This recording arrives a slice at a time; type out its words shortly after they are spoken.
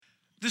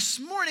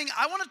This morning,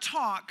 I want to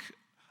talk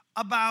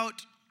about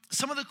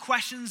some of the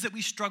questions that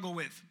we struggle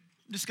with.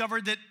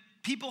 Discovered that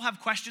people have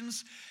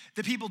questions,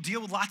 that people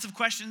deal with lots of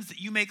questions, that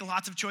you make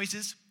lots of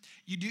choices.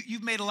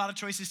 You've made a lot of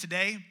choices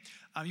today.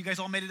 You guys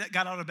all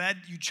got out of bed.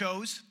 You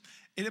chose.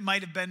 It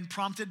might have been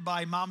prompted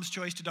by mom's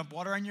choice to dump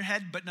water on your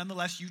head, but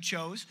nonetheless, you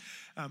chose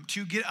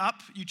to get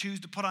up. You choose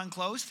to put on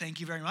clothes.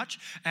 Thank you very much.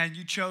 And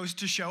you chose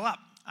to show up.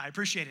 I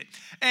appreciate it.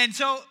 And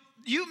so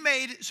you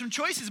made some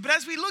choices. But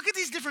as we look at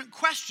these different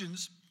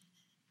questions,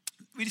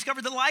 we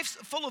discovered that life's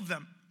full of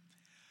them.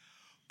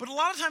 But a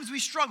lot of times we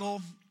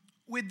struggle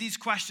with these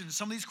questions.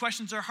 Some of these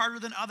questions are harder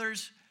than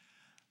others.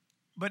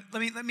 But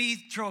let me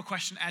throw a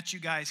question at you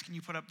guys. Can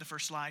you put up the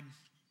first slide?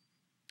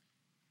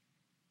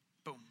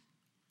 Boom.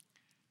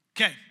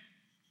 Okay.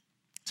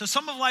 So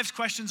some of life's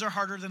questions are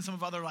harder than some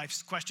of other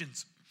life's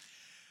questions.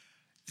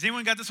 Has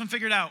anyone got this one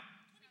figured out?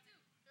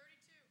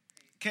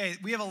 32. Okay,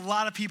 we have a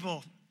lot of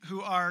people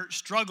who are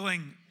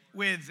struggling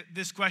with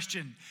this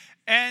question.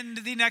 And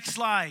the next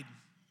slide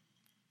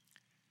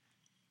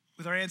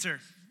with our answer.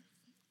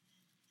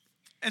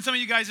 And some of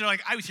you guys are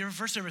like, I was here for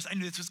first service. I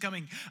knew this was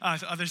coming.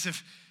 So others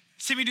have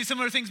seen me do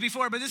similar things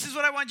before, but this is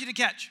what I want you to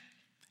catch.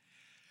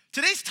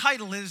 Today's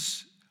title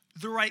is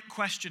The Right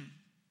Question.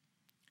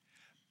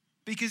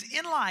 Because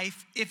in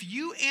life, if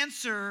you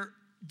answer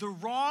the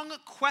wrong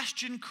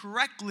question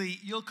correctly,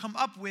 you'll come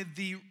up with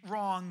the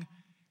wrong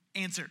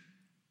answer.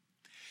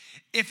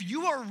 If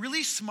you are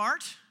really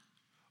smart,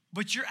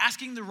 but you're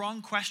asking the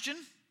wrong question,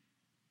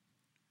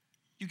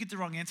 you get the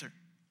wrong answer.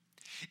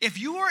 If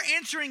you are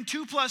answering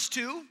 2 plus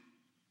 2,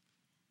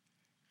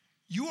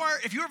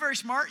 if you are very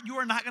smart, you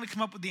are not going to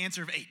come up with the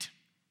answer of 8.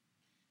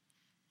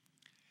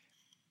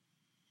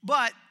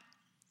 But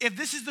if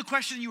this is the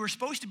question you were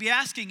supposed to be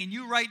asking and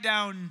you write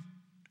down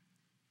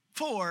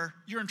 4,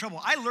 you're in trouble.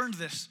 I learned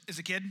this as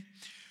a kid.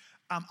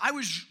 I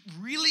was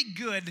really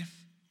good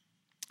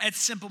at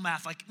simple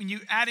math. Like when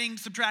you adding,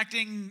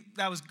 subtracting,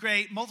 that was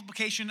great.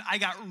 Multiplication, I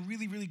got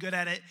really, really good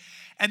at it.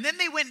 And then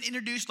they went and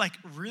introduced like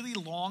really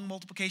long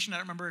multiplication. I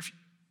don't remember if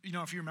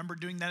you remember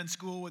doing that in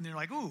school when they're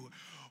like, ooh,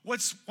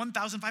 what's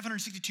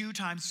 1,562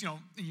 times,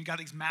 and you got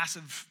these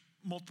massive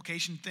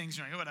multiplication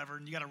things, whatever,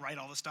 and you got to write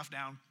all this stuff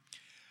down.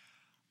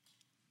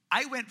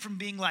 I went from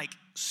being like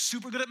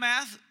super good at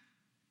math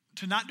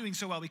to not doing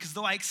so well because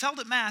though I excelled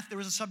at math, there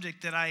was a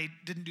subject that I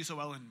didn't do so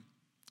well in,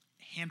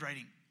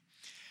 handwriting.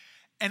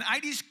 And I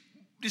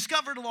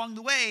discovered along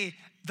the way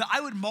that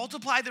I would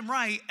multiply them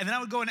right, and then I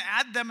would go and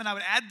add them, and I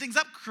would add things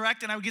up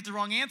correct, and I would get the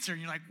wrong answer.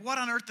 And you're like, what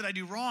on earth did I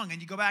do wrong?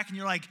 And you go back and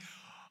you're like,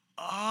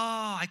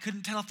 oh, I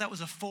couldn't tell if that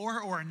was a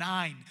 4 or a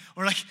 9.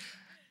 Or like,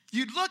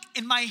 you'd look,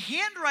 and my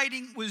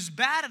handwriting was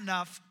bad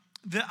enough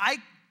that I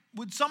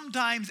would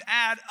sometimes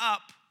add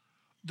up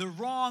the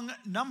wrong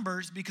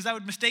numbers because I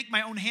would mistake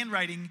my own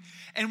handwriting.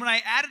 And when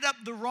I added up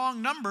the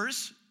wrong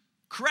numbers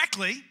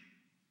correctly,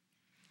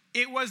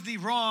 it was the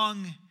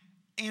wrong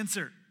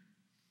answer.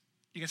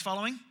 You guys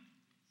following?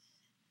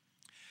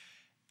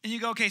 And you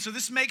go, okay, so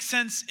this makes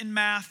sense in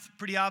math,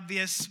 pretty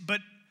obvious,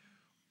 but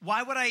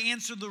why would I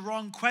answer the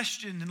wrong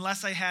question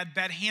unless I had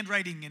bad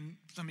handwriting? And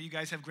some of you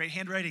guys have great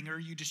handwriting, or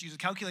you just use a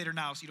calculator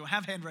now so you don't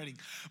have handwriting.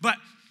 But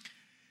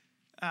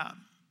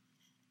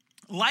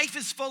life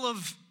is full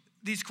of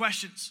these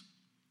questions.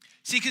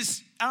 See,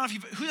 because I don't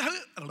know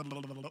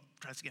if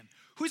try this again.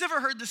 Who's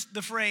ever heard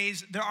the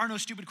phrase, there are no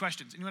stupid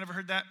questions? Anyone ever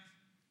heard that?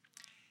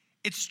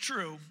 It's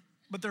true,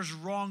 but there's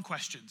wrong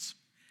questions.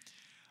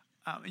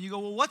 And you go,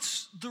 well,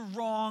 what's the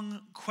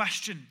wrong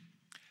question?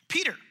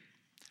 Peter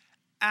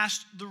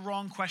asked the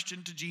wrong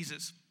question to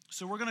Jesus.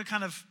 So we're going to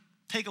kind of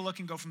take a look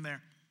and go from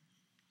there.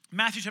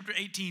 Matthew chapter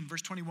 18,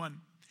 verse 21.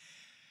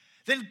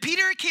 Then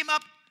Peter came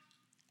up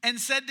and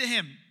said to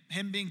him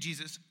being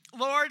Jesus,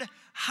 Lord,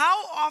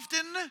 how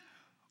often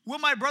will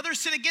my brother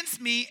sin against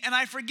me and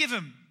I forgive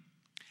him?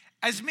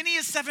 As many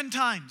as 7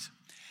 times.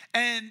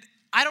 And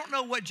I don't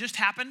know what just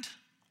happened.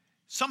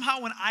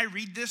 Somehow when I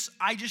read this,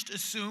 I just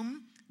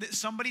assume that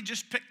somebody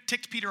just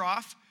ticked Peter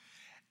off.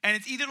 And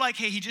it's either like,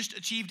 hey, he just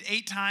achieved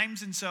 8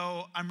 times, and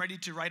so I'm ready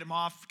to write him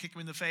off, kick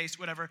him in the face,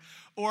 whatever.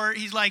 Or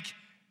he's like,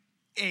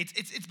 hey,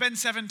 it's been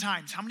 7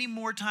 times. How many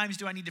more times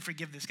do I need to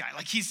forgive this guy?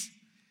 Like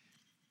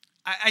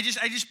I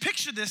just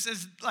picture this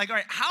as like, all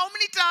right, how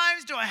many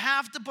times do I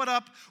have to put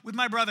up with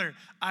my brother?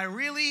 I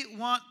really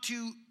want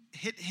to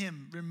hit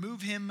him,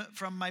 remove him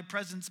from my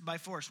presence by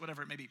force,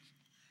 whatever it may be.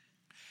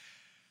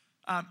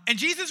 And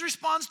Jesus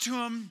responds to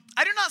him,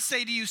 I do not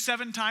say to you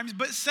 7 times,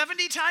 but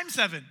 70 times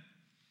 7.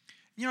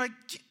 And you're like,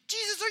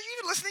 Jesus, are you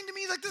even listening to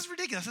me? Like, this is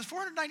ridiculous. That's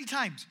 490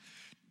 times.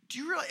 Do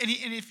you really?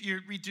 And if you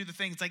read through the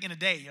thing, it's like in a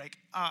day, you're like,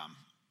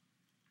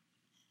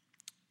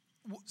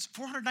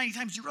 490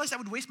 times. Do you realize I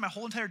would waste my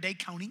whole entire day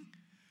counting?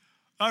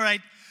 All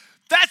right.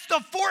 That's the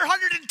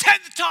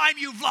 410th time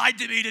you've lied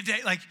to me today.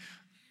 Like,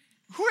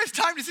 who has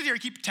time to sit here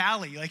and keep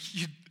tally? Like,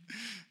 I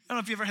don't know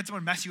if you ever had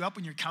someone mess you up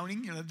when you're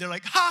counting. They're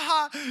like,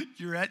 ha,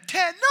 you're at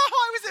 10. No,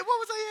 what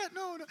was I at?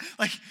 No.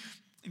 Like,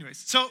 anyways,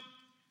 so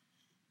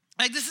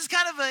like this is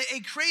kind of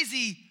a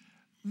crazy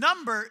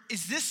number.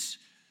 Is this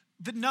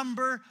the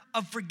number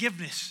of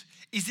forgiveness?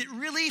 Is it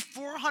really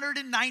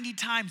 490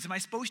 times am I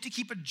supposed to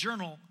keep a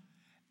journal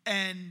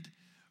and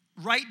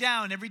write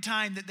down every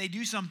time that they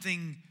do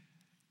something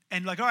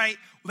and like, all right,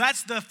 well,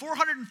 that's the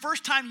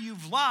 401st time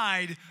you've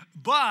lied,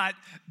 but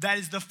that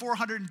is the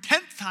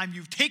 410th time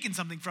you've taken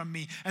something from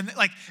me. And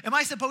like, am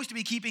I supposed to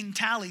be keeping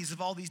tallies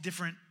of all these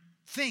different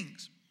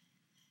things?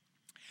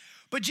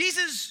 But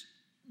Jesus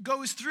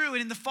goes through,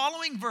 and in the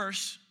following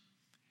verse,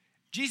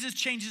 Jesus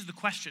changes the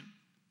question.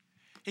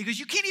 He goes,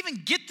 you can't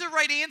even get the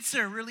right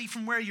answer really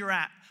from where you're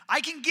at. I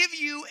can give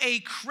you a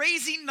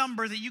crazy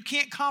number that you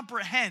can't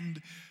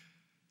comprehend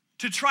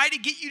to try to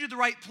get you to the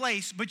right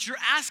place, but you're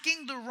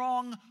asking the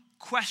wrong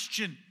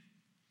question.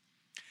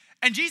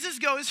 And Jesus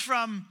goes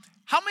from,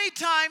 how many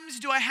times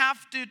do I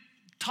have to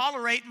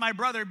tolerate my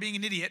brother being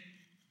an idiot,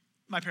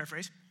 my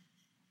paraphrase,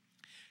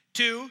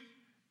 to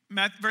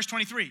verse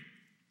 23.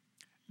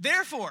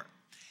 Therefore,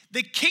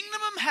 the kingdom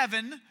of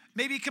heaven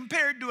may be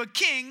compared to a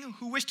king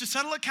who wished to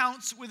settle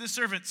accounts with his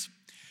servants.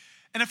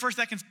 And at first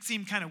that can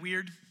seem kind of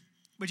weird,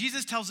 but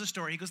Jesus tells this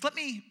story. He goes, let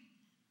me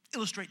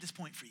illustrate this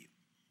point for you.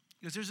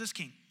 He goes, there's this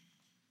king.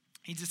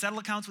 He needs to settle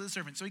accounts with his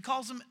servant. So he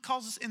calls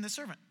us in the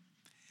servant.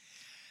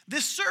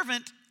 This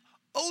servant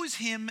owes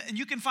him, and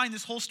you can find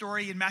this whole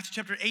story in Matthew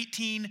chapter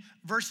 18,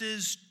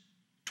 verses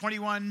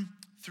 21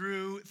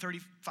 through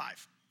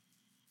 35,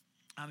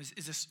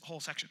 is this whole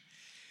section.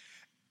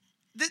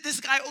 This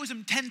guy owes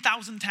him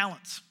 10,000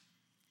 talents.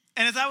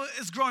 And as I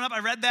was growing up, I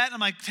read that, and I'm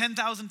like,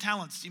 10,000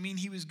 talents. You mean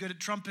he was good at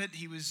trumpet?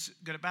 He was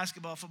good at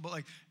basketball, football?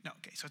 Like, no,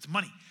 okay, so it's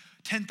money.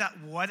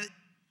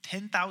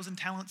 10,000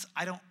 talents?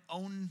 I don't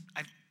own,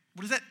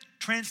 what does that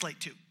translate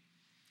to?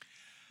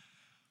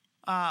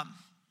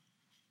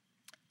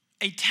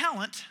 A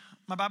talent,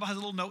 my Bible has a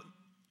little note,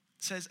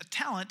 says a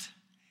talent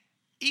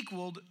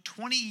equaled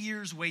 20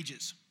 years'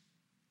 wages.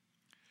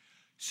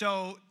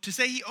 So to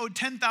say he owed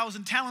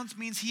 10,000 talents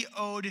means he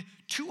owed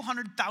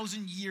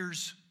 200,000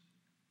 years'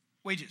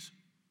 wages.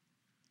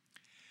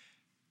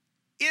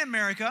 In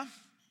America,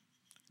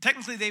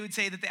 technically they would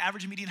say that the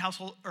average median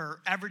household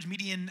or average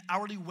median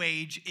hourly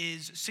wage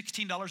is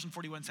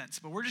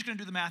 $16.41, but we're just going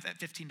to do the math at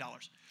 $15.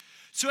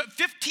 So at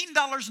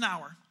 $15 an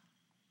hour,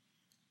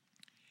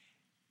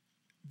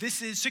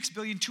 this is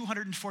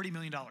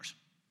 $6,240,000,000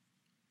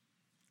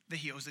 that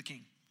he owes the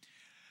king.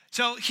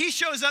 So he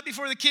shows up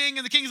before the king,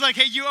 and the king's like,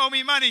 hey, you owe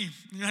me money.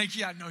 And you're like,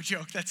 yeah, no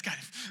joke. That's kind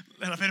of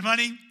a little bit of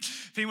money.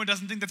 If anyone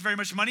doesn't think that's very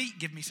much money,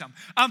 give me some.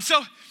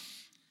 So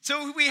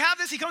we have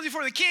this. He comes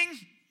before the king.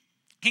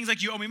 King's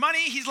like, you owe me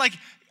money. He's like,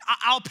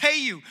 I'll pay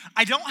you.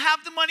 I don't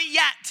have the money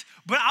yet,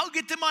 but I'll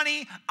get the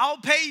money. I'll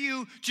pay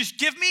you. Just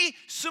give me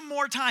some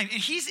more time.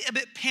 And he's a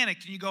bit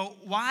panicked. And you go,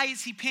 why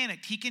is he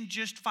panicked? He can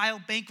just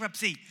file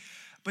bankruptcy.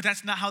 But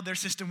that's not how their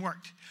system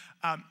worked.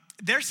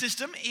 Their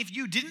system, if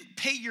you didn't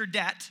pay your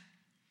debt,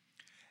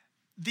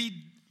 the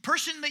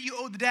person that you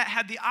owed the debt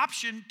had the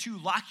option to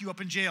lock you up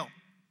in jail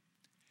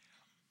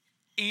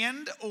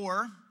and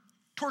or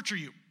torture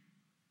you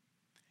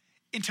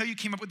until you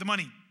came up with the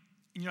money.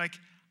 And you're like,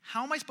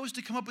 how am I supposed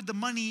to come up with the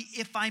money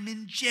if I'm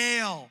in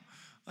jail?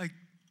 Like,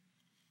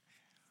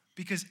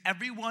 because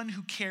everyone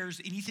who cares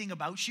anything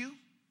about you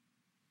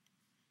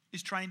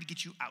is trying to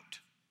get you out.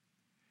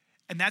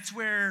 And that's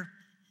where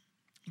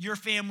your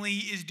family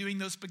is doing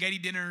those spaghetti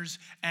dinners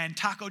and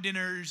taco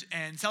dinners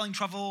and selling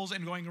truffles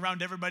and going around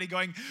to everybody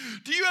going,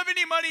 do you have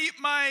any money?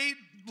 My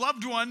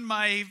loved one,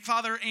 my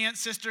father, aunt,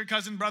 sister,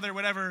 cousin, brother,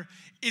 whatever,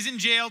 is in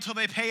jail till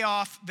they pay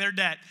off their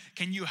debt.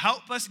 Can you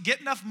help us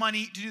get enough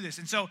money to do this?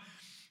 And so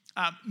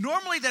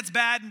normally that's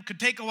bad and could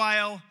take a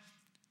while.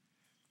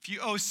 If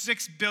you owe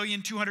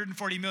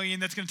 $6,240,000,000,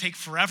 that's going to take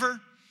forever.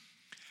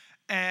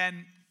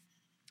 And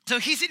so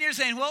he's sitting here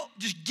saying, well,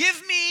 just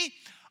give me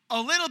a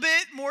little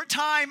bit more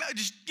time.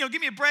 Just, give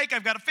me a break.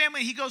 I've got a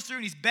family. He goes through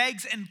and he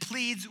begs and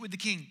pleads with the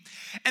king.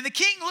 And the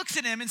king looks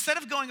at him, instead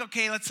of going,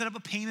 okay, let's set up a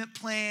payment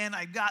plan.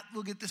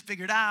 We'll get this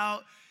figured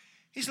out.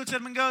 He just looks at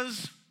him and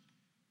goes,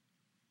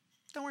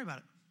 don't worry about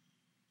it.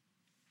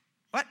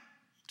 What?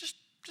 Just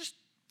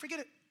forget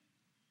it.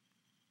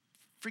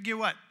 Forget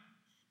what?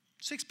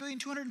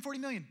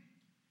 $6,240,000,000.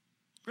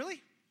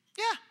 Really?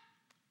 Yeah.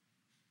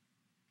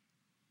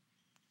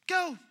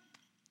 Go.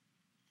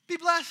 Be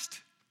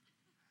blessed.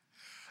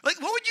 Like,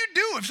 what would you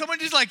do if someone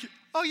just like,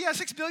 oh yeah,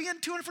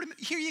 $6,240,000,000,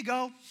 here you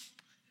go.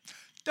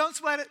 Don't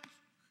sweat it.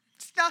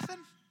 It's nothing.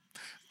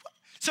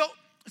 So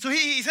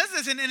he says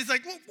this, and it's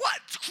like, well, what?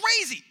 It's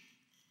crazy.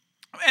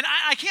 And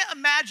I can't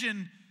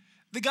imagine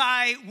the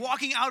guy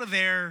walking out of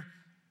there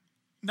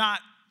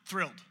not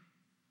thrilled.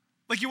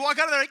 Like, you walk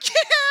out of there like, yeah,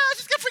 I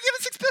just got forgiven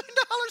 $6 billion.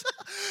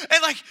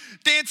 And like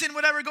dancing,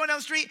 whatever, going down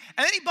the street.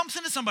 And then he bumps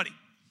into somebody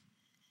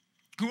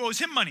who owes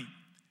him money.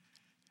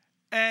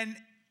 And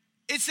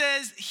it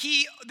says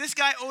this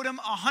guy owed him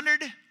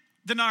 100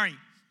 denarii.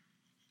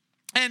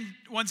 And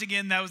once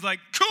again, that was like,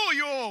 cool,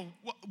 you owe,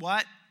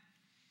 what?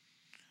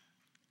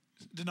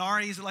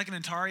 Denarii, is it like an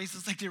Atari? Is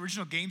this like the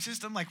original game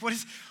system? Like, what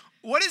is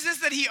this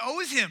that he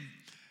owes him?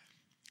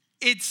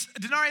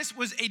 Denarius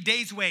was a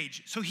day's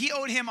wage. So he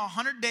owed him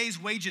 100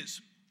 days'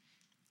 wages.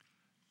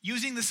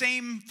 Using the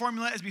same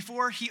formula as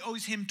before, he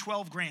owes him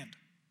 12 grand.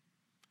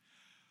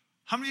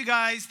 How many of you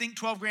guys think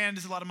 12 grand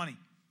is a lot of money?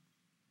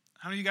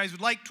 How many of you guys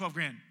would like 12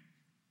 grand?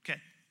 Okay,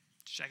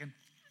 just checking.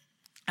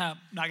 Not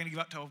going to give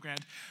out 12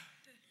 grand.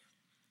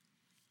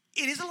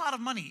 It is a lot of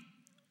money,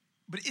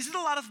 but is it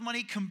a lot of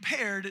money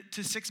compared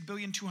to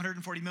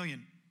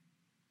 $6,240,000,000?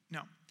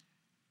 No.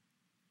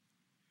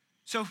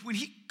 So when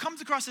he comes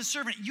across his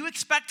servant, you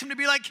expect him to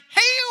be like,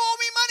 hey, you owe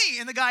me money.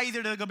 And the guy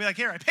either to go be like,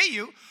 here, I pay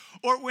you.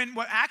 Or when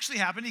what actually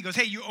happened, he goes,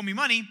 hey, you owe me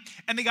money.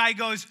 And the guy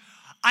goes,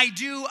 I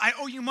do, I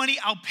owe you money,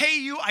 I'll pay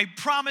you, I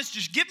promise,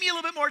 just give me a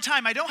little bit more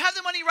time. I don't have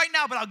the money right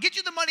now, but I'll get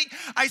you the money,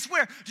 I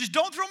swear. Just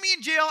don't throw me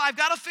in jail, I've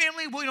got a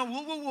family, we'll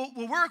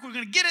work, we're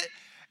gonna get it.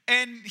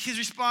 And his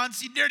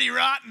response, you dirty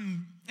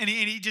rotten. And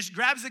he just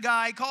grabs the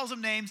guy, calls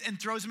him names, and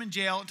throws him in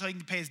jail until he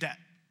can pay his debt.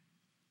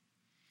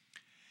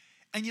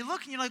 And you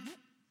look and you're like,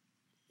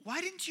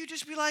 why didn't you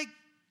just be like,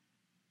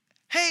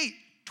 hey,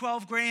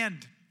 12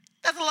 grand,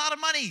 that's a lot of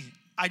money.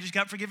 I just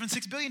got forgiven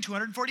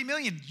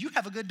 $6,240,000,000. You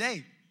have a good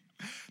day.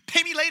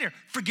 Pay me later.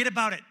 Forget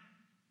about it.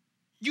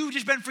 You've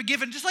just been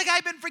forgiven just like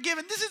I've been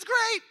forgiven. This is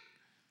great.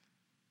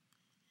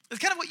 It's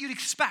kind of what you'd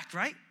expect,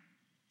 right?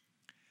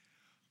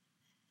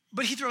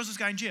 But he throws this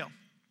guy in jail.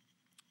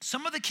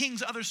 Some of the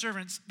king's other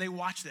servants, they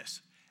watch this.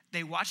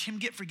 They watch him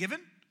get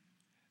forgiven.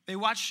 They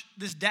watch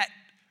this debt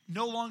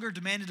no longer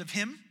demanded of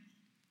him.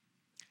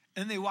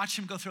 And then they watch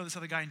him go throw this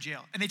other guy in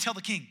jail. And they tell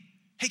the king,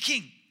 hey,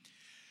 king, do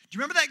you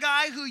remember that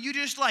guy who you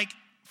just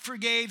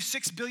forgave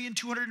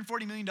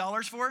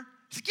 $6,240,000,000 for?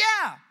 He's like,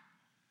 yeah.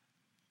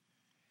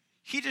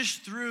 He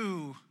just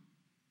threw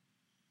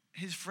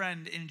his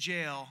friend in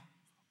jail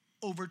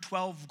over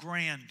 12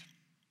 grand.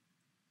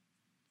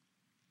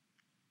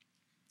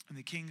 And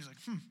the king's like,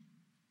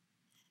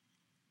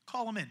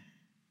 call him in.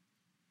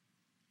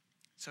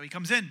 So he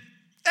comes in.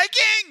 Hey,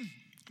 king!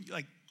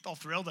 All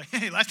thrilled,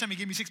 hey, last time he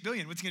gave me $6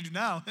 billion, what's he gonna do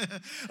now?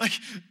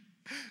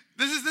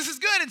 This is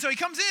good. And so he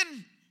comes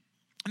in,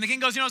 and the king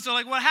goes,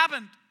 what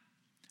happened?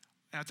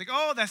 And it's like,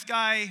 oh, this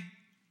guy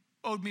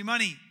owed me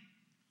money.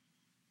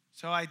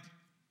 So I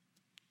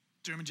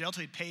threw him in jail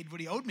till he paid what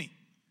he owed me.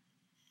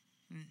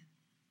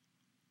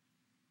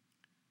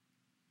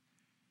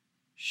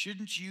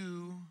 Shouldn't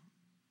you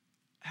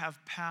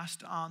have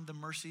passed on the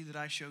mercy that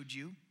I showed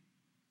you?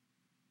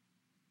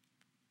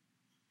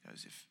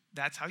 Because if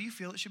that's how you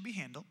feel it should be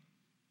handled,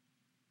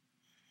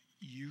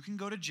 you can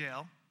go to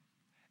jail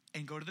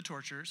and go to the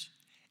torturers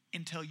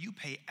until you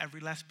pay every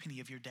last penny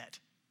of your debt.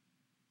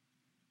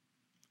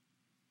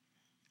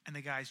 And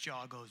the guy's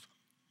jaw goes,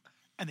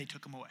 and they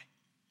took him away.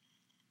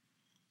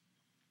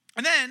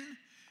 And then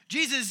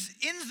Jesus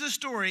ends the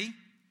story.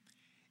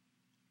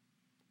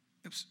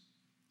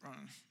 Wrong.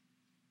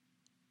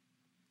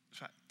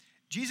 That's right.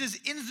 Jesus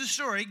ends the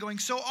story going,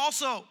 so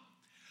also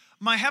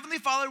my heavenly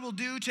Father will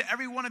do to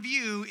every one of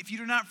you if you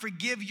do not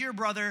forgive your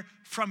brother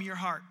from your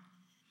heart.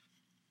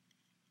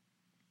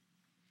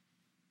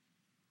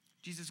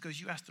 Jesus goes,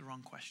 you asked the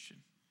wrong question.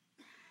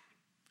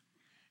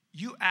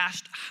 You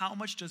asked, how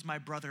much does my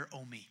brother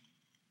owe me?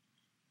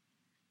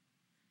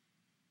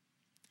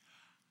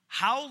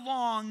 How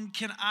long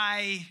can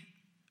I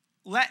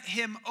let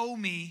him owe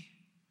me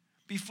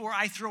before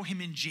I throw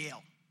him in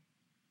jail?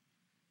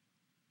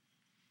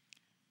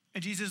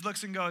 And Jesus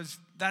looks and goes,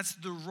 that's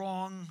the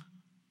wrong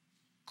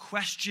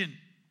question.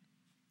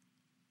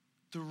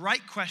 The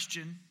right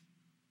question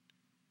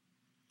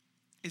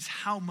is,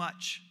 how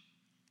much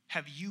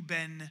have you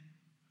been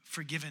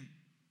forgiven?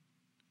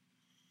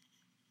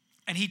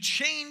 And he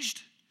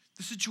changed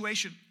the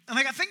situation. And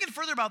I got thinking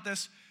further about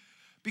this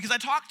because I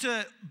talked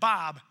to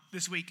Bob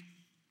this week.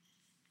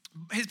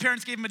 His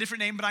parents gave him a different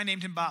name, but I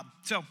named him Bob.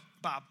 So,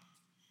 Bob.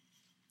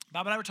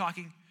 Bob and I were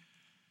talking.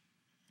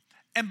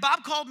 And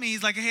Bob called me.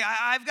 He's like, hey,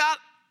 I've got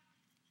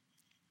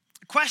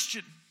a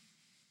question.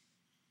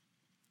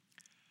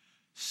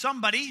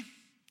 Somebody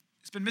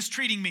has been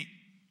mistreating me.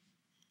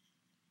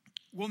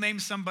 We'll name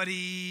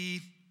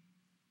somebody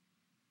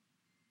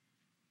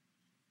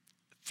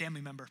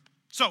family member.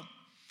 So,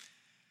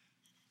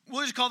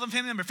 we'll just call them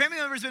family member. Family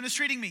member has been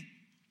mistreating me.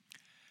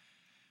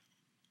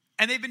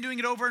 And they've been doing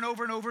it over and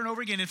over and over and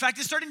over again. In fact,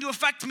 it's starting to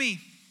affect me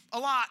a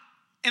lot.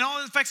 And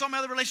it affects all my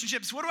other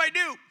relationships. What do I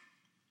do?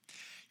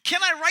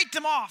 Can I write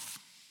them off?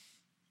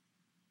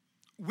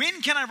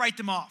 When can I write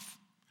them off?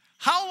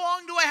 How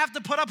long do I have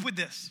to put up with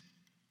this?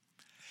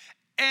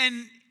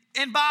 And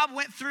Bob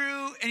went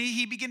through and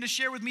he began to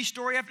share with me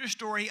story after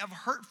story of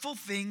hurtful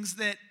things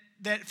that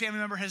family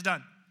member has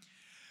done.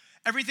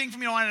 Everything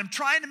from, I'm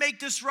trying to make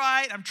this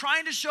right. I'm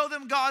trying to show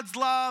them God's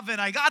love, and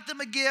I got them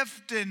a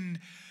gift, and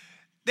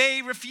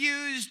they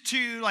refused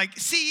to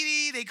see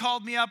me. They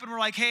called me up and were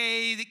like,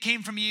 hey, it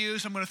came from you,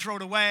 so I'm going to throw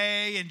it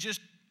away, and just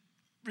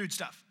rude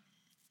stuff.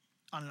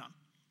 On and on.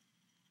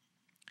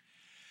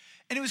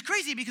 And it was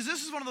crazy because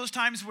this is one of those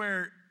times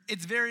where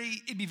it'd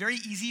be very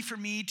easy for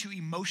me to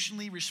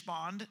emotionally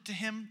respond to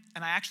him.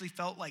 And I actually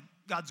felt like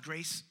God's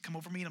grace come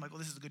over me. And I'm like, well,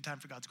 this is a good time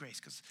for God's grace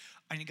because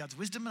I need God's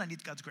wisdom and I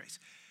need God's grace.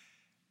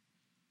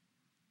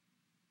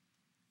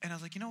 And I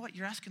was like, you know what?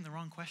 You're asking the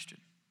wrong question.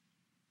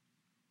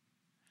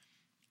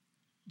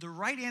 the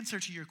right answer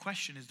to your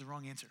question is the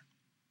wrong answer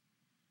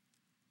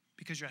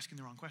because you're asking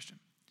the wrong question.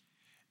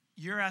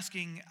 You're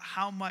asking,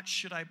 how much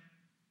should I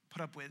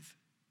put up with?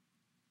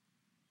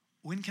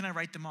 When can I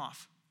write them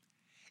off?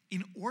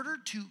 In order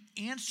to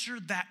answer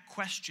that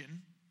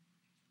question,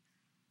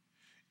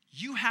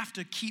 you have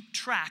to keep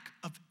track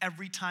of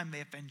every time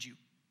they offend you.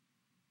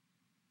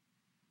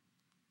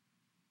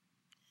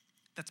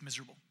 That's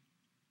miserable.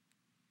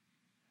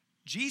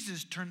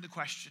 Jesus turned the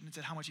question and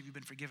said, how much have you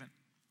been forgiven?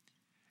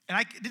 And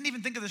I didn't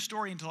even think of this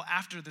story until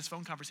after this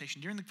phone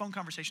conversation. During the phone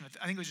conversation,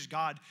 I think it was just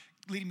God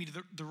leading me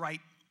to the right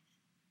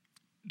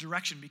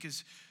direction,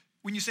 because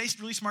when you say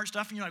really smart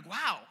stuff and you're like,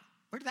 wow,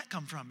 where did that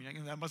come from?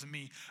 That wasn't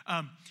me.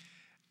 I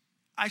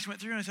just went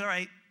through and I said, all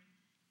right,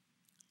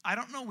 I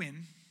don't know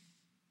when,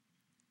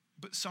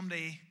 but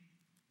someday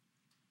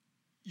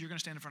you're going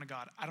to stand in front of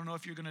God. I don't know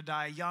if you're going to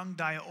die young,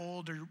 die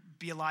old, or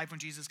be alive when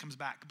Jesus comes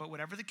back. But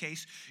whatever the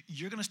case,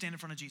 you're going to stand in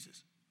front of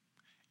Jesus.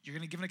 You're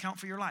going to give an account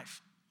for your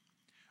life.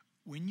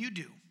 When you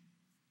do,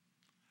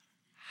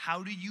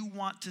 how do you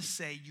want to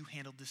say you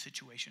handled this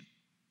situation?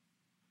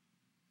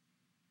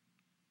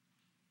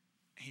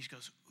 And he just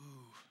goes,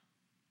 ooh.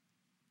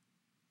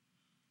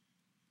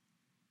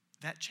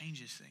 That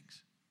changes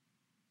things.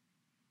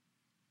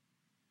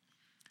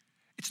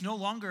 It's no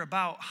longer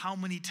about how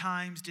many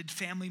times did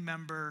family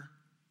member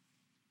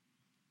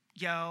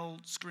yell,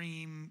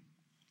 scream,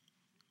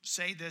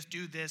 say this,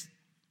 do this.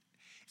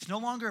 It's no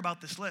longer about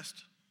this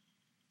list.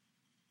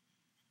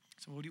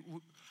 So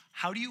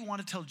how do you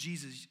want to tell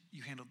Jesus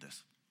you handled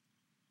this?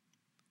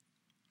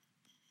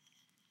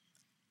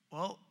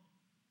 Well,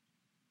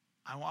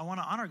 I want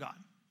to honor God.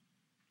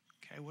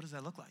 Okay, what does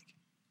that look like?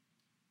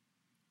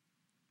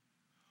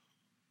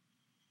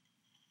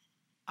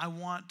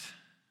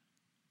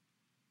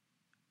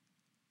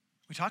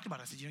 We talked about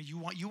it. I said, you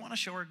want to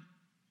show her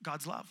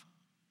God's love.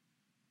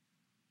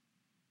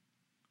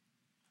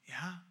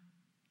 Yeah.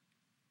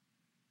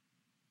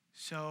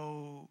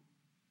 So,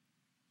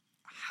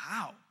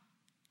 how?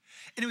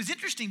 And it was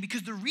interesting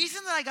because the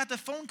reason that I got the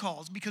phone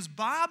calls, because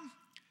Bob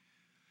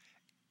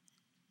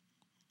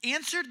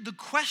answered the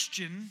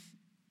question,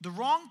 the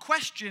wrong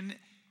question,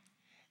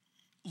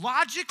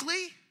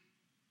 logically,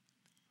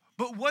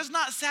 but was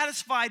not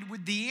satisfied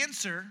with the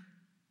answer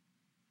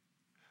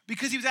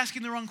because he was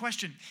asking the wrong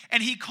question.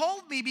 And he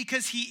called me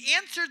because he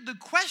answered the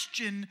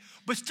question,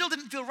 but still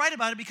didn't feel right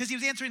about it because he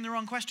was answering the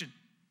wrong question.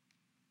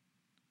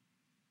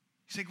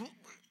 He's like,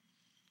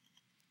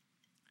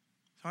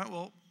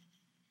 well,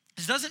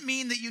 this doesn't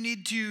mean that you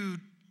need to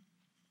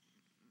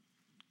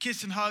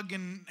kiss and hug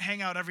and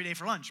hang out every day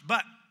for lunch,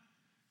 but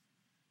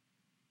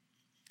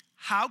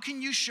how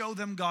can you show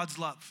them God's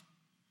love?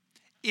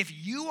 If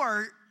you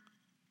are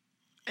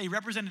a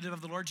representative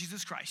of the Lord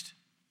Jesus Christ,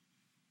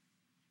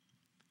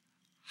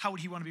 how would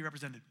he want to be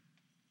represented?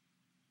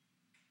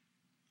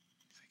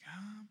 He's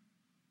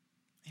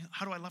like,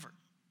 how do I love her?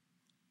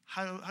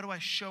 How do I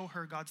show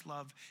her God's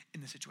love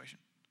in this situation?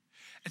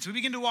 And so we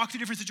begin to walk through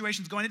different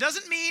situations going, it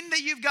doesn't mean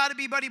that you've got to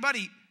be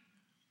buddy-buddy.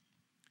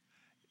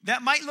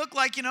 That might look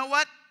like, you know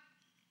what?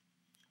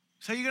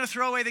 So you're going to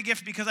throw away the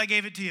gift because I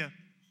gave it to you.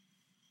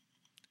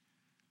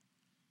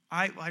 All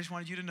right, well, I just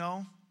wanted you to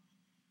know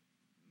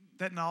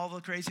that in all the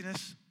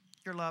craziness,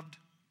 you're loved.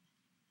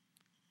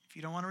 If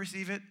you don't want to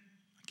receive it,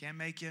 I can't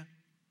make you.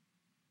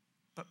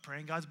 But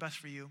praying God's best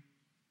for you.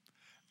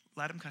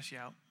 Let him cuss you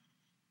out.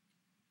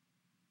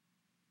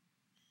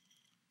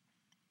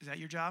 Is that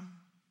your job?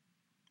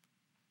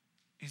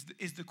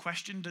 Is the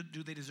question,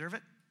 do they deserve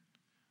it?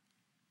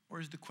 Or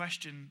is the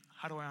question,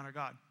 how do I honor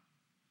God?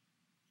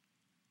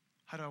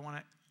 How do I want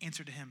to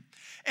answer to him?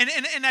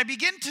 And I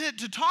begin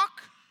to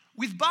talk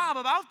with Bob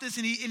about this,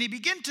 and he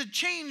began to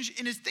change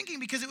in his thinking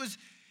because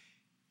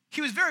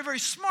he was very, very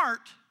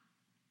smart.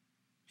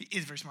 He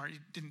is very smart. He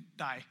didn't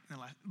die in the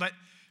last, but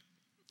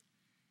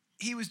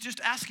he was just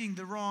asking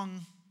the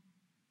wrong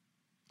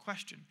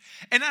question.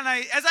 And then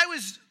as I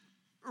was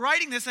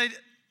writing this,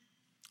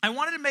 I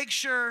wanted to make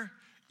sure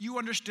you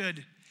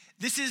understood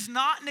this is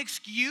not an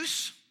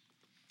excuse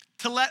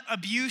to let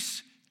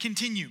abuse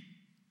continue.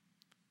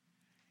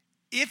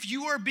 If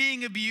you are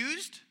being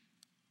abused,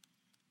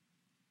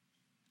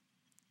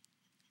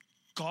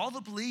 call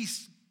the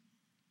police.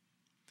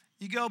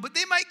 You go, but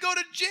they might go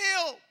to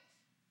jail.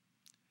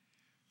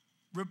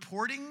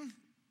 Reporting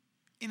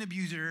an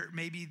abuser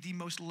may be the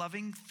most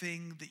loving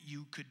thing that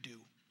you could do.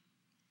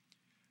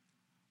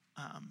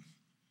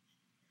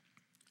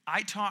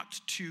 I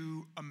talked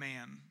to a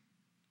man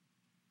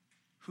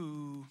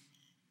who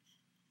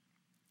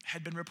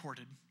had been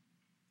reported,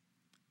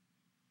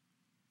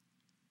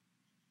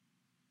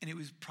 and it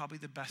was probably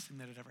the best thing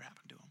that had ever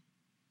happened to him.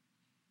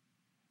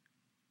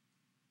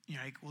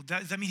 You're like, well,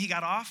 does that mean he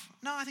got off?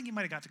 No, I think he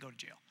might have got to go to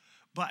jail.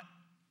 But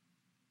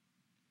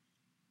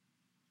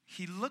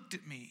he looked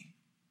at me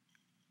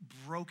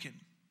broken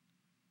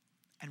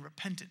and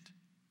repentant.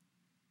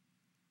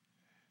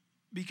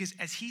 Because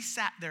as he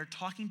sat there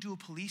talking to a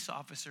police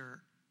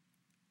officer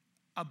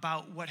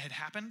about what had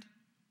happened,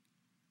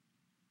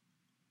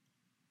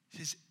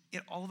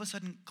 it all of a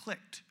sudden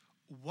clicked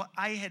what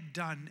I had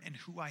done and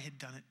who I had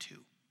done it to.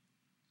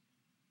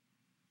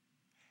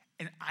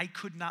 And I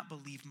could not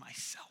believe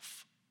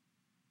myself.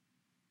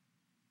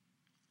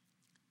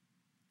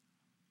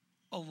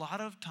 A lot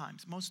of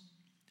times,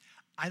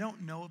 I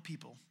don't know of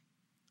people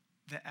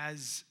that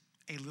as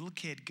a little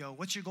kid go,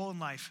 what's your goal in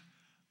life?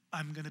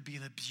 I'm going to be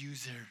an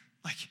abuser.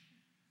 Like,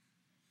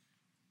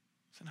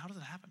 so how does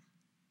it happen?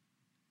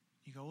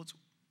 You go, well, it's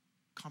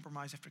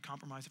compromise after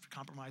compromise after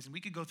compromise. And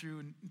we could go through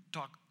and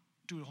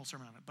do a whole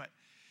sermon on it. But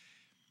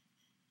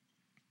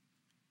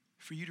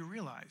for you to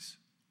realize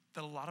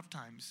that a lot of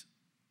times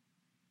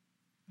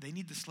they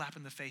need the slap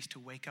in the face to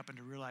wake up and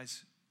to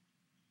realize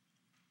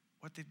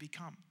what they've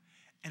become.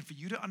 And for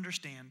you to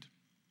understand,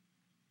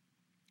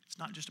 it's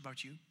not just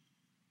about you.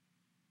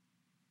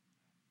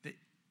 That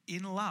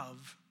in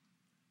love,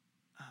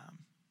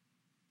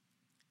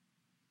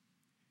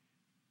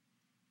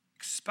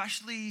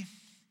 especially,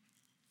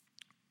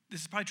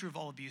 this is probably true of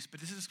all abuse, but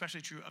this is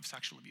especially true of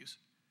sexual abuse,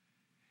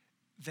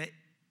 that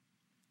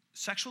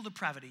sexual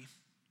depravity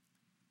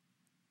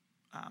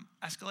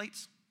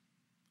escalates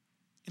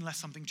unless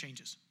something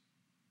changes.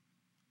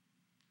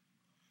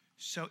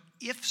 So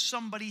if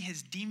somebody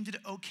has deemed it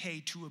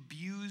okay to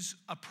abuse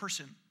a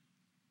person,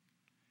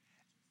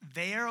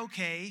 they are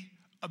okay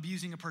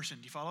abusing a person.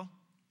 Do you follow?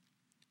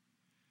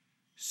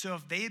 So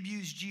if they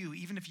abused you,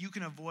 even if you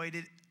can avoid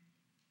it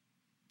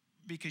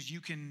because you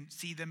can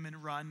see them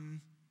and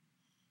run,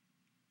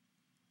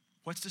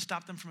 what's to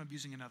stop them from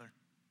abusing another?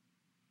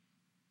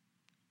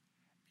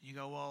 And you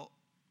go, well,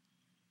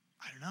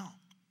 I don't know.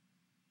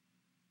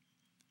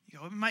 You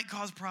go, it might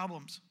cause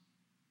problems.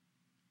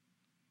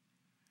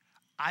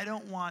 I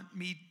don't want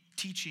me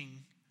teaching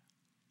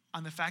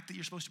on the fact that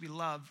you're supposed to be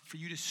loved for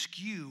you to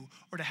skew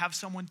or to have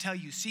someone tell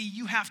you, see,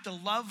 you have to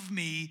love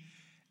me,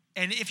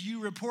 and if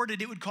you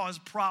reported, it would cause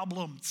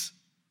problems.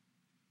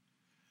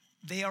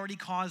 They already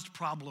caused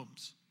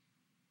problems.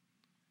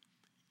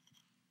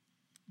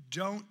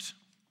 Don't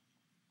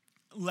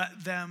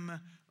let them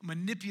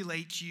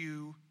manipulate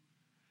you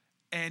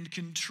and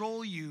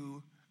control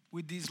you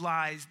with these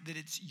lies that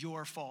it's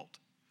your fault.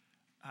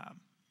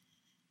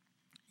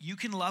 You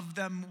can love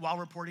them while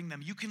reporting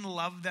them. You can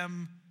love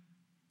them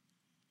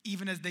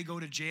even as they go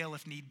to jail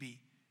if need be.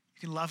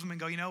 You can love them and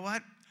go, you know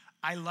what?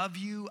 I love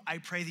you. I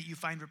pray that you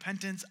find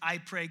repentance. I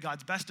pray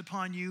God's best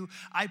upon you.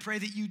 I pray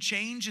that you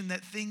change and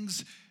that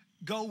things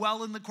go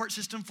well in the court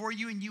system for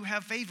you and you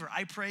have favor.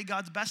 I pray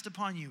God's best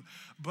upon you.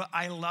 But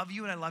I love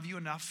you and I love you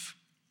enough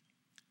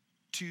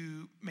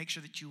to make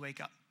sure that you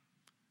wake up.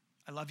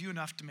 I love you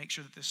enough to make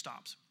sure that this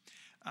stops.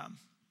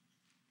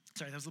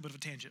 Sorry, that was a little bit of a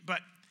tangent.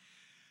 But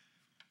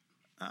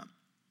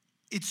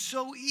it's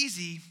so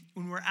easy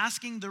when we're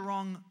asking the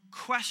wrong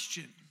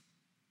question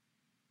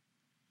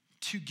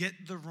to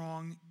get the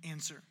wrong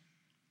answer.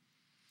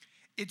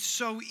 It's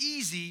so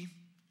easy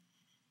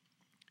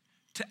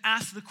to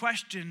ask the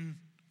question,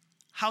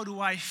 how do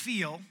I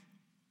feel?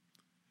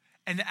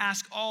 And to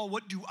ask all,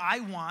 what do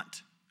I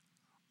want?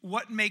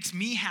 What makes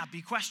me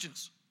happy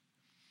questions.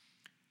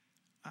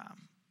 How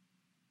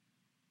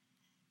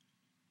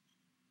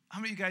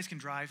many of you guys can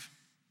drive?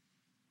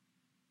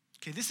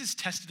 Okay, this is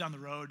tested on the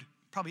road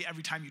probably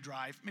every time you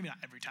drive. Maybe not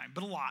every time,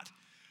 but a lot.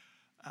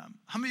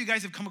 How many of you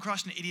guys have come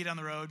across an idiot on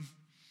the road?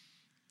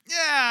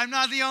 Yeah, I'm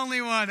not the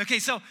only one. Okay,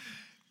 so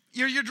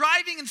you're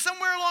driving and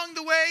somewhere along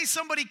the way,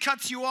 somebody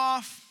cuts you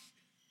off.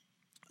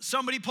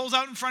 Somebody pulls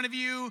out in front of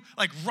you,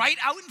 like right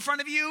out in front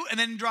of you, and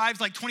then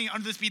drives like 20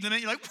 under the speed limit.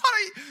 You're like, what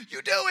are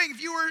you doing?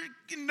 If you were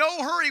in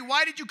no hurry,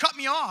 why did you cut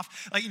me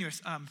off? Like,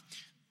 anyways,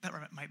 that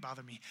might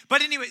bother me.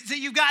 But anyway, so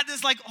you've got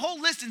this like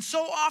whole list, and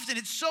so often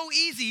it's so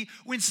easy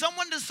when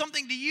someone does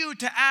something to you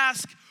to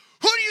ask,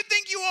 who do you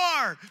think you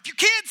are? If you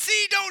can't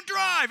see, don't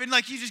drive. And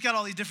like you just got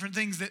all these different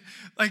things that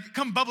like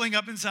come bubbling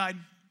up inside.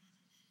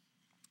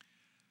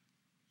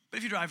 But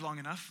if you drive long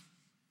enough,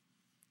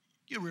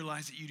 you'll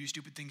realize that you do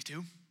stupid things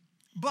too.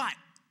 But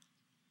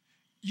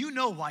you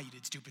know why you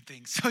did stupid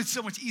things, so it's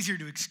so much easier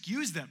to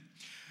excuse them.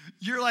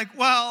 You're like,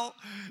 well,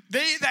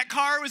 that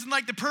car was in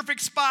like the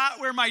perfect spot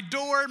where my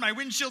door and my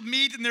windshield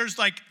meet, and there's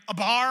like a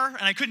bar,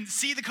 and I couldn't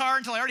see the car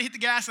until I already hit the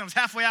gas, and I was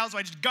halfway out, so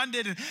I just gunned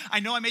it, and I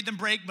know I made them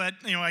brake, but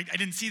I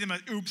didn't see them.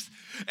 Oops.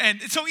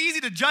 And it's so easy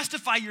to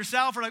justify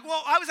yourself, or like,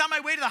 well, I was on my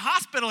way to the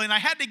hospital, and I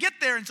had to get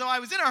there, and so I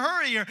was in a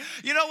hurry, or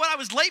you know what, I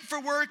was late for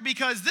work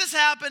because this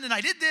happened, and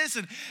I did this,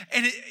 and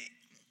it's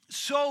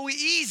so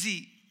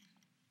easy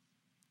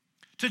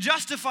to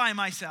justify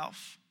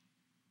myself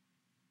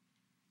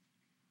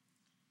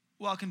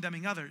while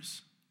condemning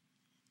others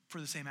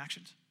for the same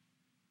actions.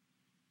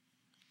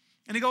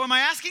 And to go, am I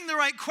asking the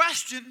right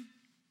question?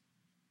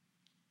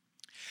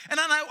 And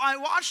then I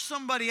watched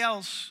somebody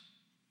else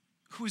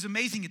who was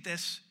amazing at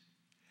this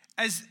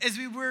as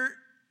we were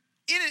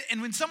in it,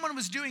 and when someone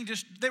was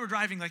they were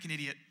driving like an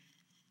idiot.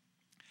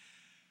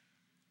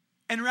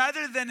 And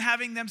rather than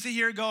having them sit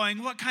here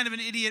going, what kind of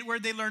an idiot,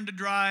 where'd they learn to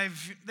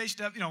drive? They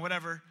should have,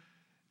 whatever.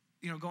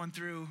 Going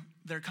through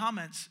their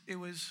comments, it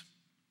was,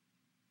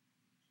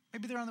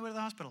 maybe they're on the way to the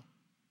hospital.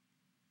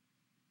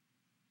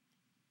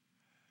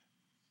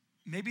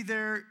 Maybe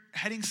they're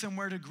heading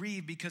somewhere to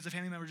grieve because a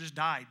family member just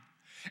died.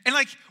 And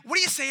like, what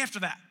do you say after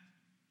that?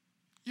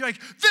 You're like,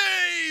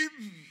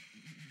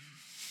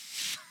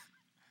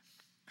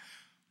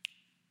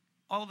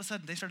 all of a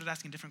sudden, they started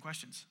asking different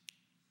questions.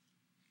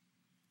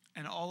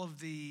 And all of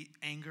the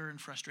anger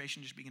and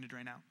frustration just began to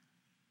drain out.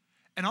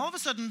 And all of a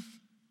sudden,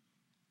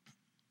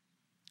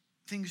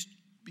 things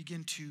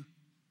begin to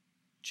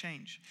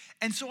change.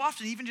 And so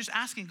often, even just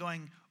asking,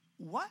 going,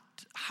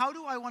 how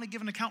do I want to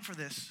give an account for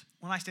this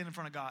when I stand in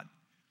front of God?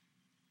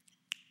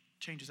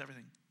 Changes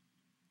everything.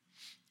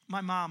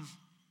 My mom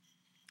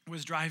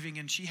was driving,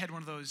 and she had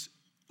one of those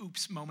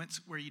oops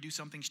moments where you do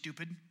something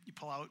stupid. You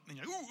pull out, and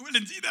you're like, ooh, I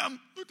didn't see them.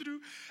 What to do?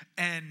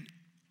 And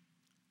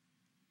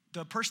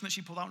the person that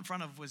she pulled out in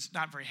front of was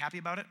not very happy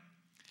about it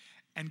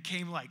and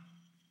came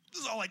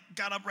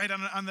got up right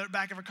on the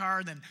back of her car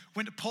and then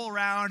went to pull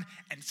around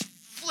and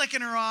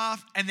flicking her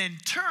off and then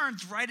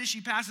turns right as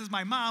she passes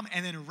my mom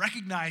and then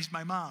recognized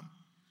my mom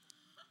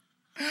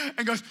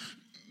and goes,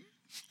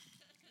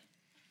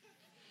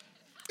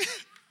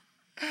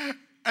 and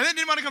then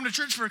didn't want to come to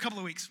church for a couple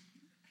of weeks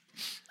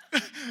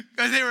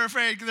because they were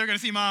afraid because they were going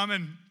to see mom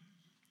and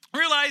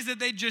realized that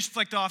they just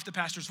flicked off the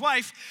pastor's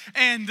wife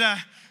and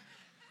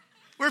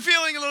we're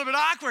feeling a little bit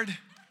awkward.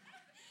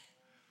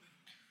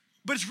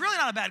 But it's really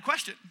not a bad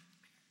question.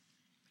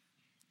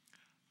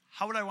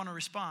 How would I want to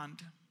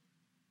respond?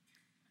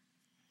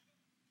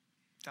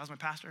 That was my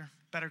pastor.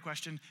 Better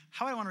question.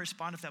 How would I want to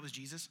respond if that was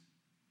Jesus?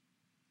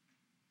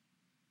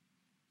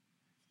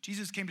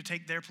 Jesus came to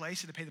take their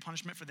place and to pay the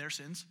punishment for their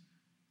sins.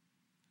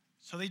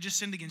 So they just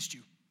sinned against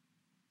you.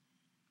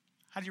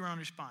 How do you want to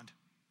respond?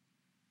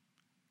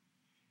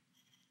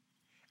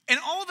 And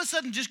all of a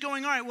sudden just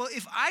going, all right, well,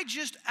 if I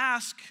just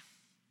ask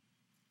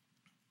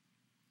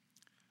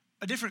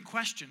a different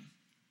question,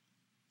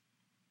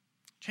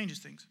 changes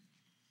things.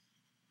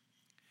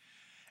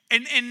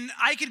 And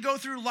I could go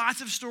through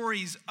lots of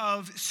stories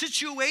of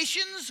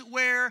situations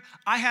where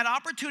I had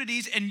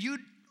opportunities and you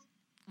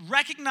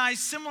recognize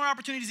similar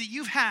opportunities that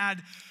you've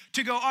had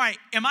to go, all right,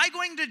 am I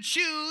going to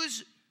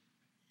choose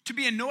to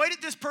be annoyed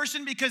at this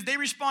person because they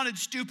responded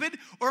stupid,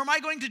 or am I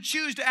going to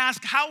choose to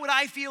ask, how would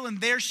I feel in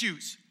their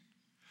shoes?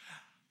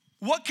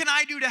 What can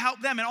I do to help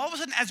them? And all of a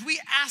sudden, as we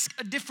ask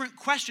a different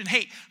question,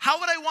 hey, how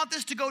would I want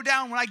this to go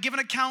down when I give an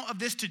account of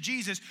this to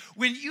Jesus?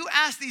 When you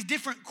ask these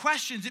different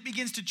questions, it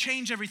begins to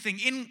change everything.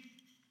 In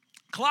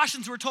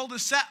Colossians, we're told to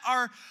set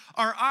our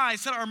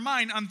eyes, set our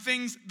mind on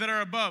things that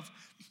are above.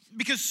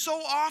 Because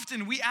so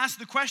often we ask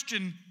the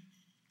question,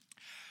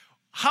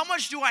 how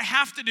much do I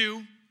have to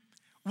do?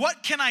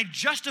 What can I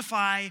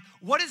justify?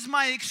 What is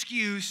my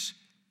excuse?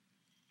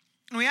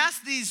 And we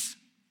ask these,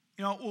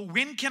 well,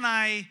 when can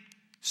I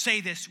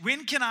say this?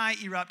 When can I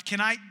erupt? Can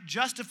I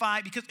justify?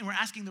 And we're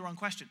asking the wrong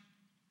question.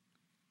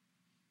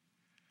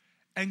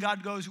 And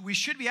God goes, we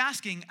should be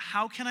asking,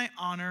 how can I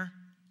honor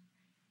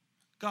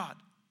God?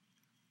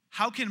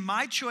 How can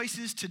my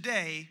choices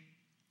today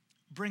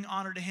bring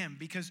honor to him?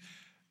 Because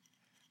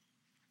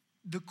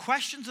the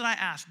questions that I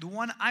ask, the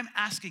one I'm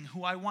asking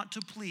who I want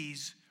to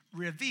please,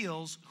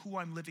 reveals who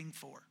I'm living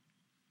for.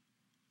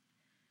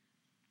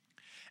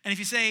 And if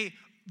you say,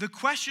 the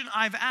question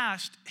I've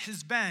asked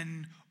has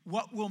been,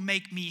 what will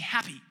make me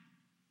happy?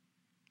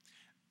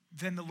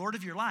 Then the Lord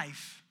of your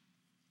life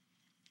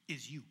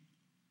is you.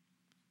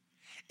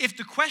 If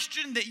the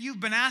question that you've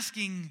been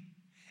asking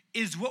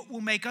is what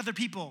will make other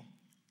people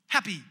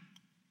happy,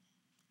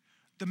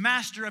 the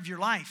master of your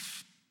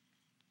life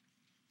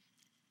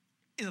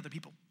is other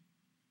people.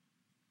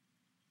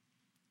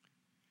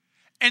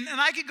 And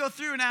I could go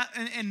through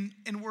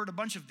and word a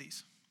bunch of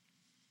these.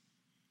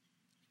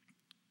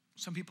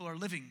 Some people are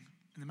living,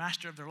 and the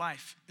master of their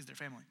life is their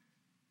family.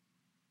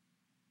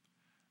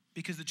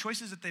 Because the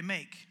choices that they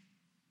make,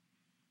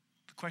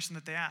 the question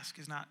that they ask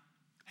is not,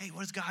 hey,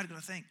 what is God going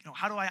to think?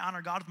 How do I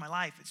honor God with my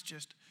life? It's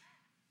just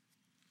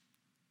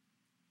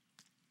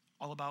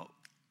all about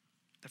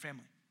their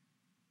family.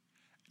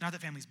 Not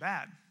that family's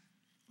bad.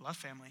 I love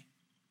family.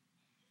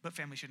 But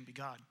family shouldn't be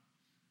God.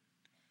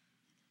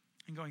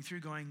 And going,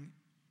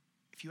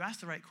 if you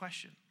ask the right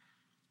question,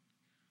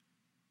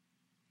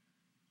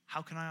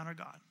 how can I honor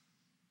God?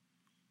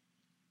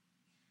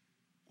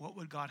 What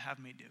would God have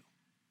me do?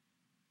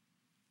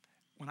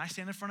 When I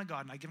stand in front of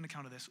God and I give an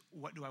account of this,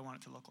 what do I want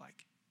it to look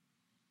like?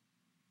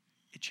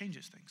 It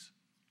changes things.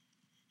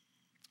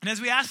 And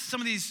as we ask some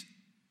of these,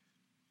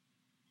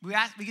 we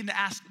begin to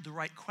ask the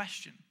right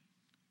question.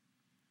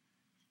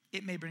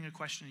 It may bring a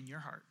question in your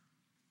heart.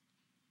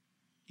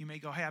 You may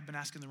go, hey, I've been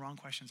asking the wrong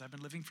questions. I've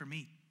been living for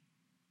me.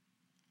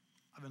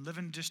 I've been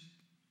living just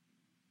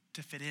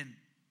to fit in.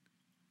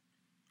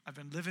 I've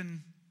been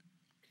living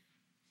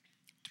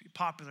to be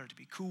popular, to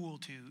be cool,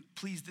 to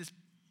please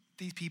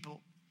these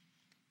people.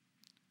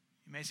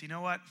 You may say, you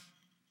know what?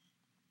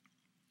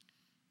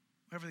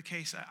 Whatever the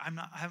case, I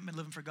haven't been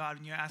living for God.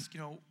 And you ask,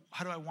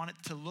 how do I want it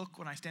to look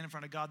when I stand in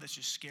front of God? That's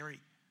just scary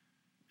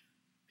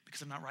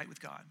because I'm not right with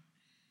God.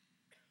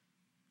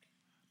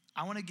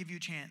 I want to give you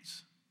a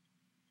chance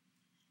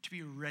to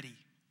be ready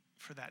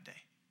for that day.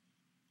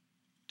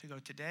 To go,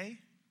 today,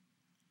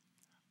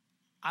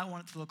 I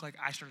want it to look like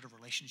I started a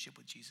relationship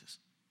with Jesus.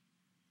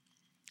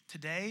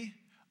 Today,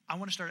 I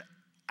want to start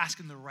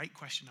asking the right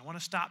question. I want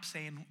to stop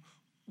saying,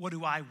 what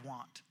do I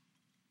want?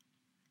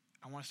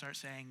 I want to start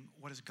saying,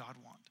 what does God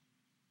want?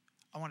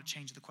 I want to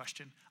change the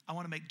question. I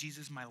want to make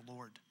Jesus my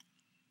Lord.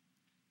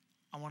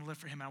 I want to live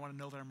for him. I want to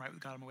know that I'm right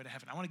with God on my way to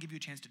heaven. I want to give you a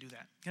chance to do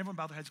that. Can everyone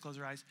bow their heads, close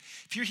their eyes?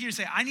 If you're here to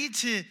say, I need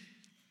to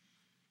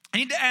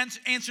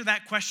answer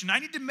that question. I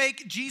need to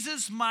make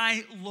Jesus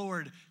my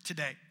Lord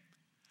today.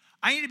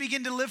 I need to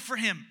begin to live for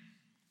him.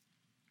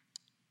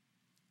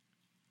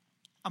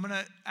 I'm going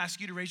to ask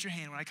you to raise your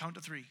hand when I count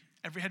to 3.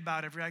 Every head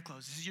bowed, every eye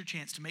closed. This is your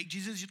chance to make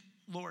Jesus your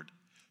Lord,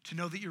 to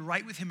know that you're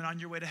right with him and on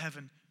your way to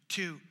heaven.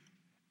 2,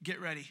 get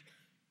ready.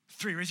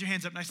 3, raise your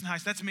hands up nice and high.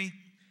 So that's me.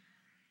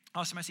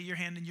 Awesome. I see your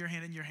hand and your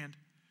hand and your hand.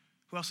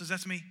 Who else says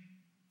that's me?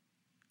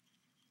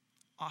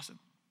 Awesome.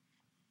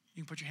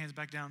 You can put your hands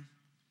back down.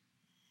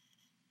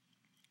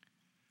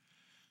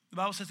 The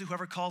Bible says that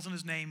whoever calls on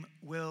his name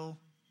will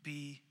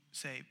be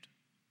saved.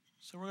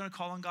 So we're going to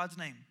call on God's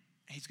name.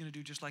 And he's going to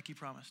do just like he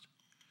promised.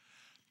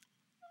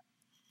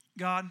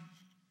 God,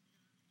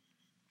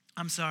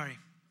 I'm sorry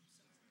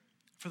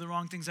for the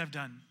wrong things I've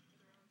done.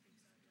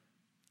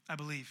 I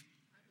believe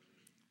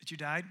that you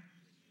died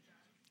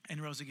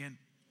and rose again.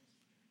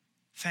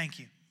 Thank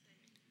you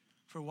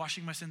for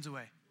washing my sins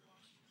away.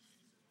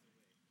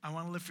 I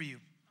want to live for you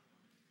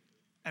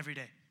every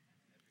day.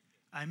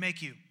 I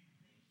make you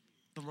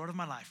the Lord of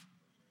my life.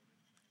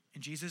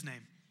 In Jesus'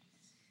 name,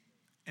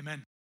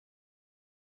 amen.